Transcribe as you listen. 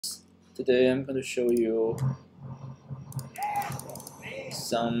Today I'm going to show you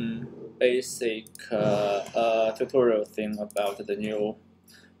some basic tutorial thing about the new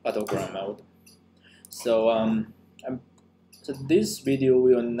Battleground mode. So this video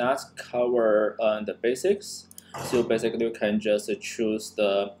will not cover the basics. So basically, you can just choose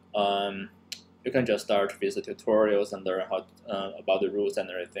the you can just start with the tutorials and learn how about the rules and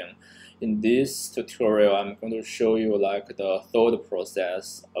everything. In this tutorial, I'm going to show you like the thought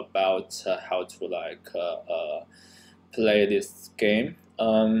process about how to play this game.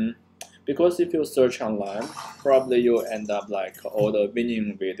 Because if you search online, probably you'll end up like all the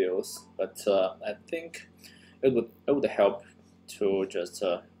winning videos. But I think it would help to just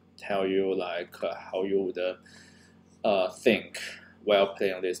tell you like how you would think while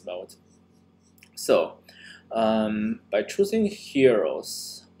playing this mode. So by choosing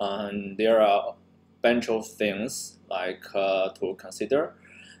heroes, there are a bunch of things like to consider.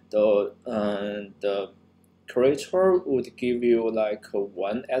 The creator would give you like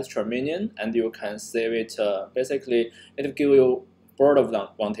one extra minion, and you can save it. Basically, it will give you bird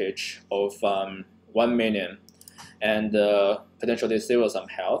advantage of 1 minion, and potentially save some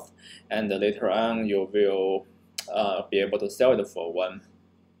health. And later on, you will be able to sell it for 1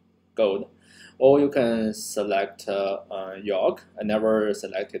 gold. Or you can select Yogg. I never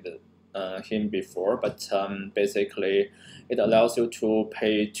selected him before, but basically it allows you to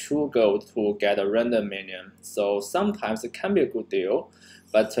pay 2 gold to get a random minion. So sometimes it can be a good deal,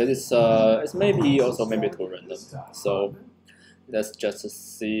 but it's maybe too random. So let's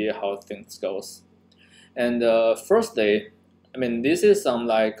just see how things goes. And firstly, I mean, this is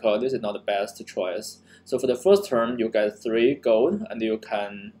this is not the best choice. So for the first turn, you get 3 gold, and you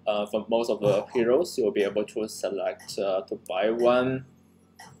can, for most of the heroes, you'll be able to select to buy 1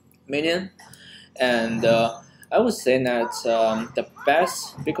 minion. And I would say that the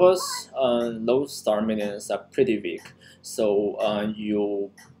best, because low star minions are pretty weak, so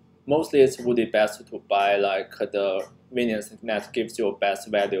mostly it would be best to buy like the minions that gives you best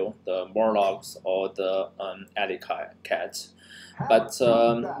value, the Morlocks or the alley cat. But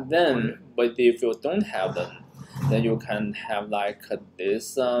if you don't have them, then you can have like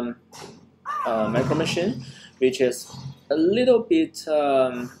this micro machine, which is a little bit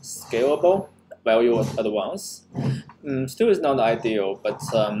scalable while you advance. Still is not ideal, but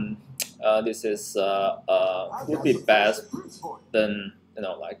this is would be best than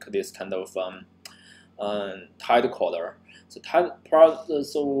like this kind of tide caller.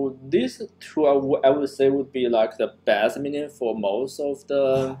 So these two I would say would be like the best minion for most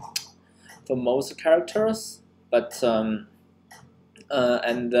characters, but and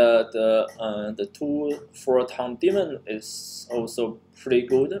the tool for Town Demon is also pretty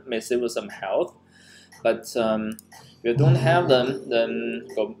good, may save some health. But if you don't have them, then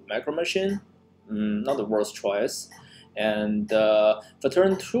go Micro Machine, not the worst choice. And for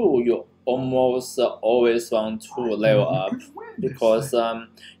turn 2, you almost always want to level up, because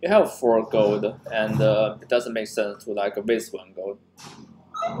you have 4 gold, and it doesn't make sense to like waste 1 gold.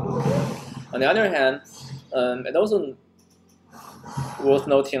 On the other hand, it also worth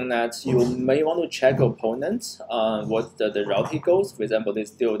noting that you may want to check opponent what the route he goes. For example,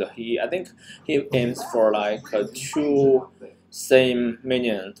 this dude, I think he aims for like 2 same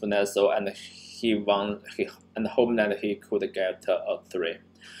minion to Nestle, and he hoped that he could get a 3.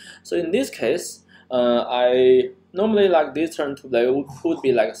 So in this case, I normally like this turn to play would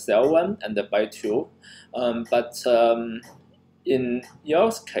be like sell 1 and buy 2, but in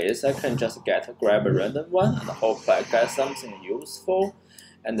Yogg's case, I can just grab a random one and hope I get something useful.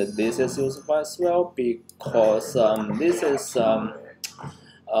 And this is useful as well, because this is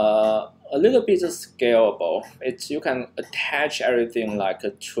a little bit scalable. You can attach everything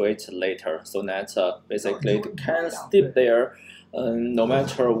to it later, so that basically it can stay there no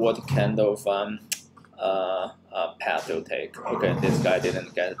matter what kind of path you take. Okay, this guy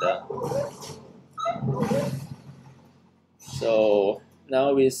didn't get that. So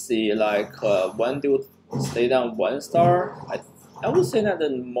now we see like one dude stay down 1 star. I would say that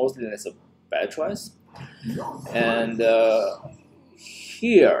mostly it's a bad choice. And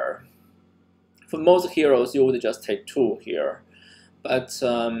here, for most heroes, you would just take 2 here. But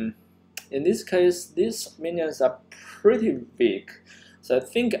in this case, these minions are pretty weak. So I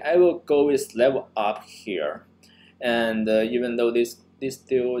think I will go with level up here. And even though this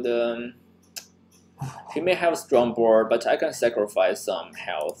dude, he may have a strong board, but I can sacrifice some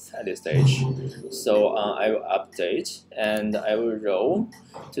health at this stage. So I will update, and I will roll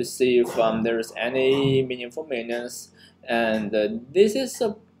to see if there's any meaningful minions. And this is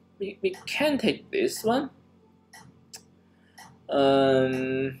we can take this one.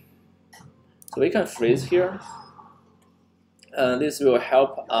 So we can freeze here. This will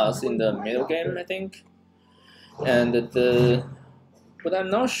help us in the middle game, I think. And what I'm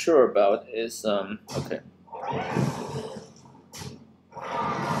not sure about is okay.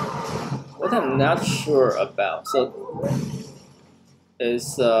 What I'm not sure about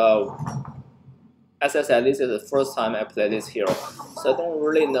is as I said, this is the first time I play this hero, so I don't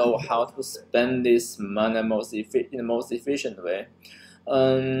really know how to spend this mana in the most efficient way.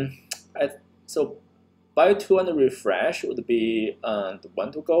 So buy 2 and refresh would be the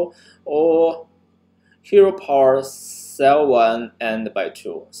one to go, or hero power, sell 1 and buy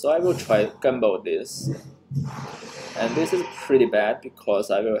 2. So I will try gamble this, and this is pretty bad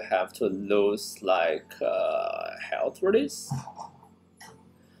because I will have to lose like health for this.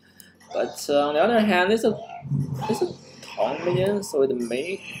 But on the other hand, it's a Tong minion, so it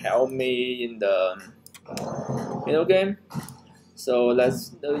may help me in the middle game. So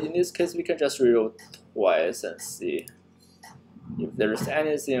in this case, we can just reroll twice and see if there's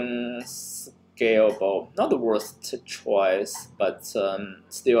anything scalable. Not the worst choice, but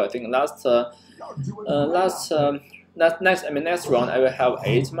still, I think next round I will have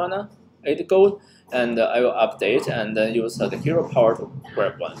 8 mana, 8 gold, and I will update and then use the hero power to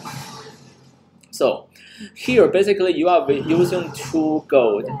grab 1. So here, basically, you are using 2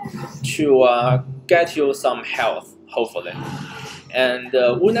 gold to get you some health, hopefully. And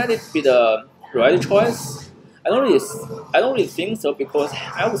wouldn't that be the right choice? I don't really think so, because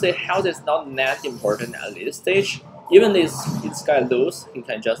I would say health is not that important at this stage. Even if this guy lose, he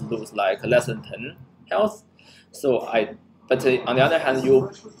can just lose like less than 10 health. So but on the other hand,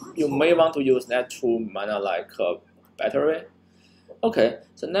 you may want to use that 2 mana like better way. Okay,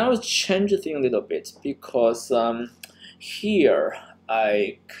 so now let's change the thing a little bit, because here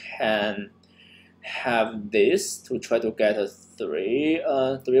I can have this to try to get a 3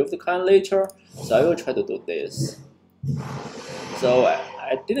 of the kind later. So I will try to do this. So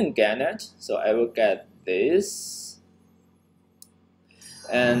I didn't get it, so I will get this,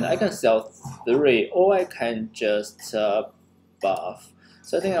 and I can sell 3, or I can just buff.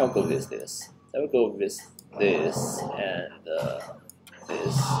 So I think I will go with this. I will go with this and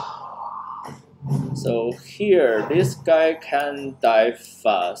this. So here, this guy can die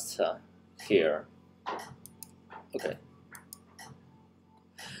fast here. Okay.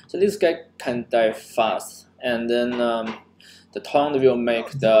 So this guy can die fast, and then the taunt will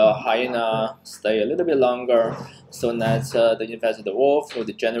make the hyena stay a little bit longer, so that the infested wolf will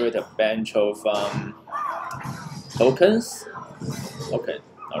generate a bunch of tokens. Okay,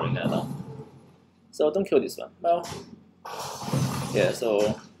 not really now. So don't kill this one. Well, yeah.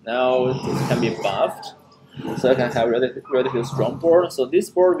 So now this can be buffed, so I can have relatively strong board. So this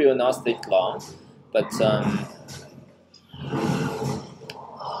board will not stick long, but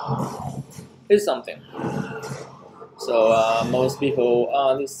it's something. So most people,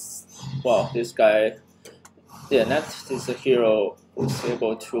 this guy, yeah, next is a hero who's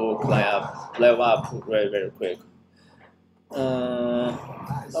able to level up very, very quick.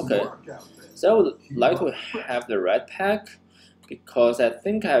 Okay, so I would like to have the red pack, because I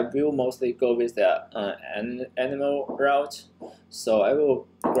think I will mostly go with the animal route. So I will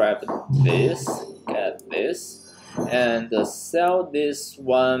grab this, get this, and sell this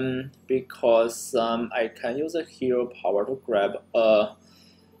one, because I can use a hero power to grab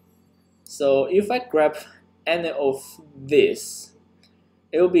so if I grab any of this,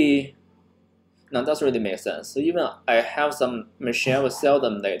 it will be, no, that really makes sense. So even I have some machine, I will sell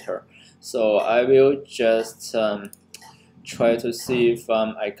them later. So I will just try to see if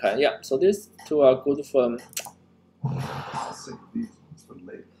I can. Yeah, so these 2 are good for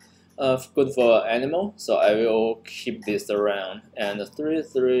good for animal. So I will keep this around, and 3,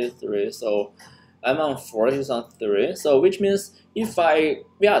 3, 3. So I'm on 4, he's on 3. So which means if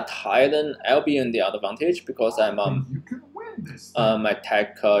we are tied, then I'll be in the advantage, because I'm my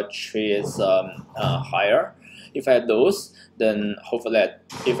tech tree is higher. If I lose, then hopefully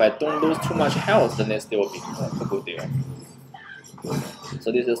if I don't lose too much health, then it still will be a good deal.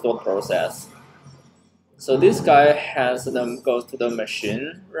 So this is the process. So this guy goes to the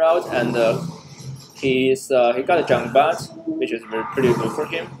machine route, and he got a junk bat, which is pretty good for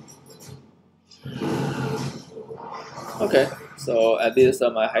him. Okay, so at least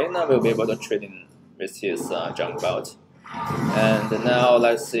my hyena will be able to trade in with his junk belt. And now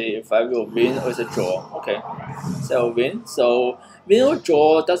let's see if I will win or is it draw. Okay, so I'll win. So win or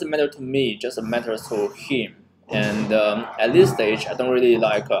draw doesn't matter to me, just matters to him. And at this stage, I don't really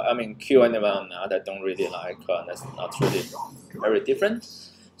like, kill anyone or not, I don't really like, that's not really very different.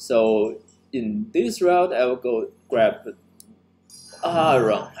 So in this route, I will go grab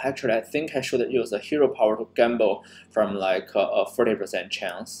Wrong. Actually, I think I should use a hero power to gamble from like a 40%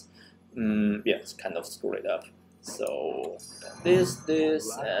 chance. Yeah, it's kind of screwed it up. So this,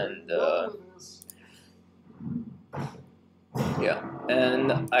 and yeah,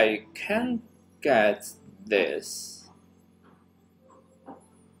 and I can get this.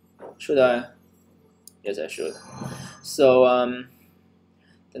 Should I? Yes, I should. So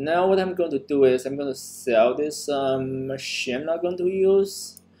now what I'm going to do is I'm going to sell this machine I'm not going to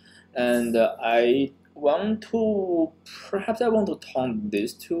use, and I want to perhaps I want to taunt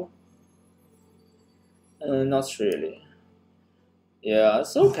these two. Not really. Yeah,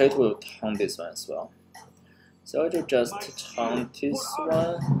 it's okay to taunt this one as well. So I will just taunt this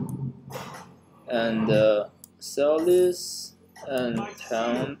one and sell this and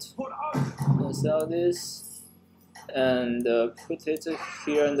taunt and sell this and put it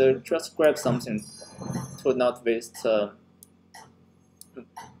here and just grab something to not waste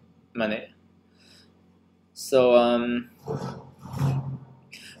money. So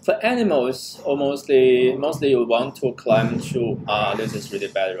for animals, or mostly you want to climb to. This is really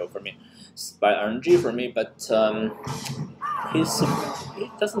bad roll for me, by RNG for me. But he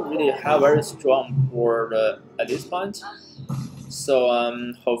doesn't really have very strong board at this point. So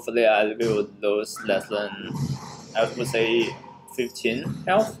hopefully I will lose less than, I would say, 15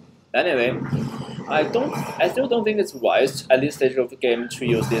 health. Anyway, I still don't think it's wise at this stage of the game to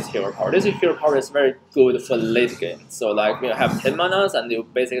use this hero power. This hero power is very good for late game. So like you have 10 manas and you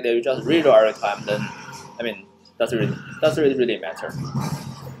basically just reroll every time. Then I mean doesn't really matter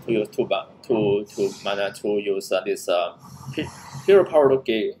to use two mana to use this hero power to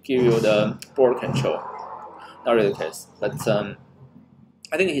give you the board control. Not really the case, but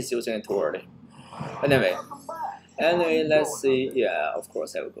I think he's using it too early. Anyway, let's see. Yeah, of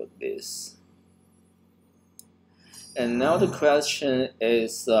course I will go this. And now the question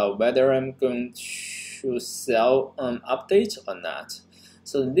is whether I'm going to sell update or not.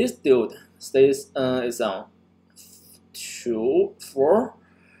 So this dude stays is on 4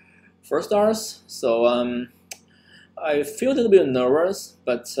 stars. So I feel a little bit nervous,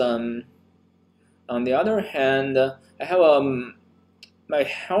 but on the other hand, I have my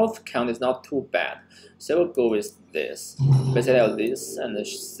health count is not too bad, so I will go with this. Basically, I will this and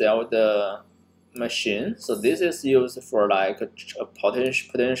sell the machine. So this is used for like a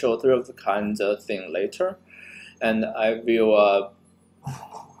potential 3 of the kind thing later, and I will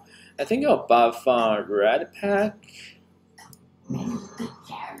I think I'll buff red pack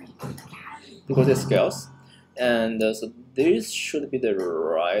because it scales, and so this should be the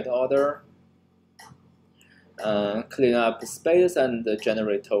right order. Clean up space and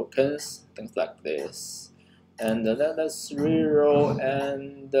generate tokens, things like this. And let's reroll,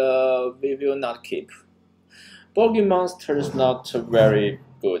 and we will not keep. Bogey monster is not very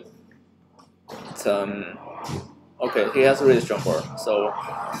good. It's, okay, he has a really strong board, so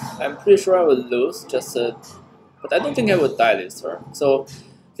I'm pretty sure I will lose. But I don't think I will die this turn. So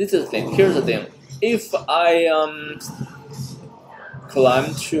this is the thing. Here's the thing. If I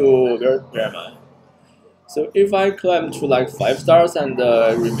climb to where am I? So if I climb to like 5 stars and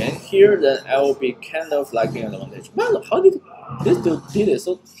remain here, then I will be kind of like an advantage. Man, how did this dude did it?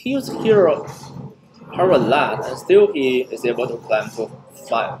 So he used hero power a lot, and still he is able to climb to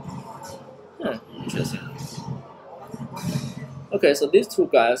 5. Interesting. Okay, so these two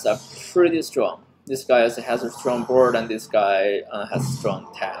guys are pretty strong. This guy has a strong board, and this guy has a strong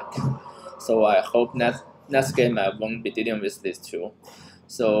tag. So I hope next game I won't be dealing with these two.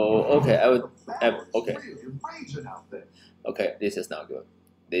 So okay, okay. Okay, this is not good.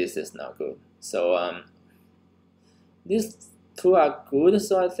 This is not good. So these two are good.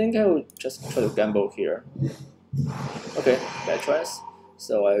 So I think I will just try to gamble here. Okay, bad choice.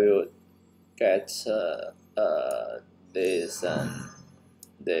 So I will get this and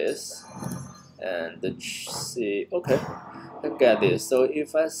this, and see. Okay, I get this. So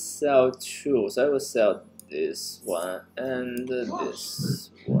if I sell 2, so I will sell this one and this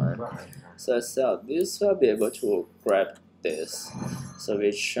one. So I sell this, so I'll be able to grab this. So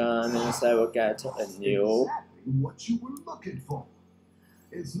which means I will get a new. What you were looking for.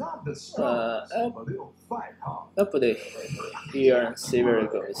 It's not the strongest, but it'll fight hard. I'll put it here and see where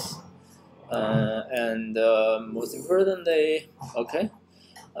it goes. And most importantly, okay,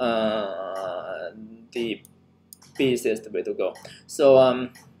 the beast is the way to go. So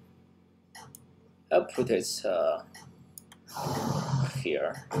I'll put it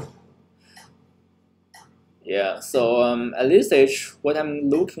here. Yeah, so at this stage, what I'm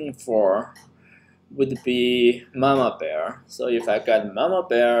looking for would be Mama Bear. So if I get Mama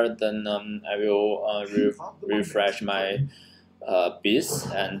Bear, then I will refresh my beasts,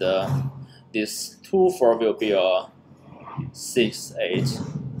 and this 2/4 will be a 6/8.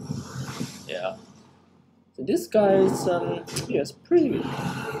 Yeah. So this guy is yes, pretty.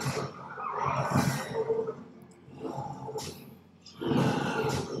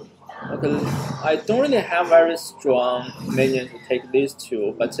 Okay, I don't really have very strong minion to take these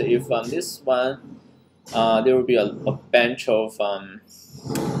two, but if this one, there will be a bunch of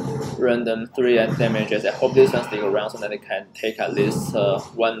random 3 damages. I hope this one stick around so that I can take at least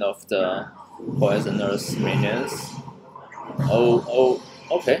one of the poisonous minions. Oh,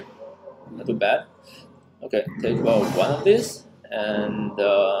 okay, not too bad. Okay, take about one of these, and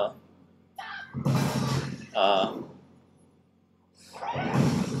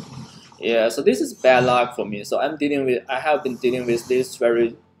yeah, so this is bad luck for me. So I have been dealing with these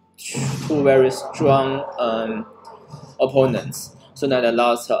two very strong opponents. So now I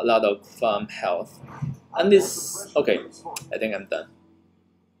lost a lot of health. And this, okay, I think I'm done.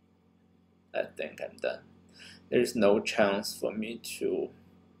 There is no chance for me to.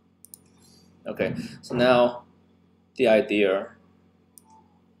 Okay, so now the idea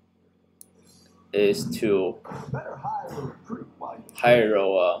is to hire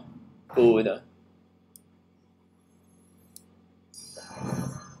a good.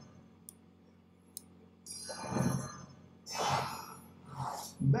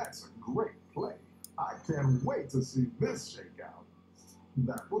 That's a great play. I can't wait to see this shakeout.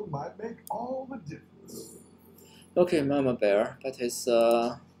 That one might make all the difference. Okay, Mama Bear, but it's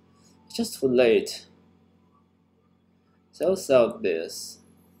just too late. So I'll sell this.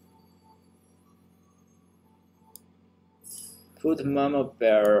 Put Mama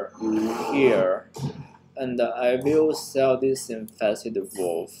Bear here, and I will sell this infested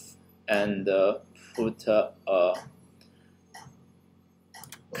wolf and put a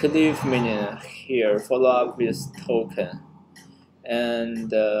cliff minion here. Follow up with token,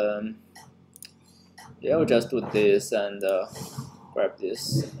 and yeah, I'll just do this and grab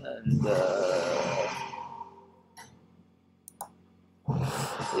this and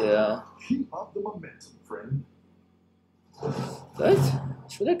yeah. Keep up the momentum, friend. But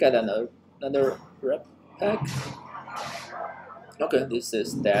should I get another rep pack? Okay,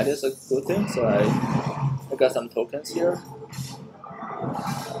 that is a good thing. So I got some tokens here.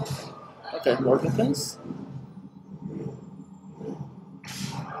 Okay, more tokens.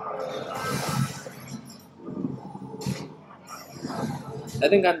 I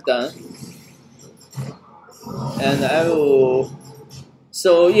think I'm done. And I will.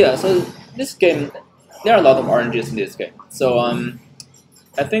 So yeah, so this game, there are a lot of RNGs in this game. So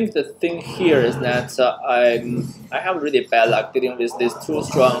I think the thing here is that I have really bad luck dealing with these two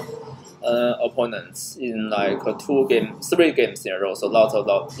strong opponents in like 3 games in a row. So lost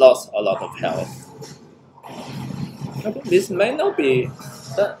a lot of health. Okay, this may not be.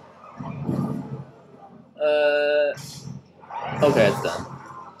 Okay, it's done.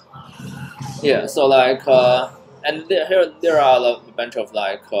 Yeah, so like and there are a bunch of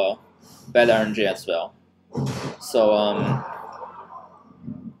like bad RNG as well. So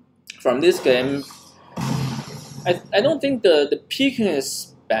from this game, I don't think the peaking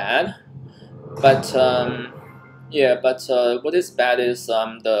is bad, but yeah, but what is bad is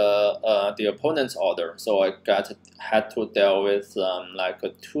the opponent's order. So I had to deal with like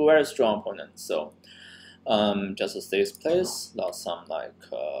 2 very strong opponents. So just a 6th place, lost some like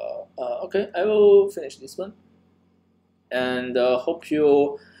okay, I will finish this one, and hope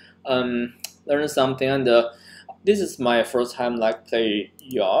you learn something. And this is my first time like play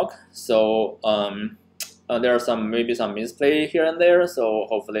Yogg, so there are maybe some misplay here and there. So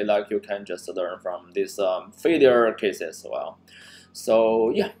hopefully like you can just learn from these failure cases as well. So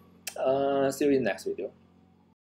yeah, see you in the next video.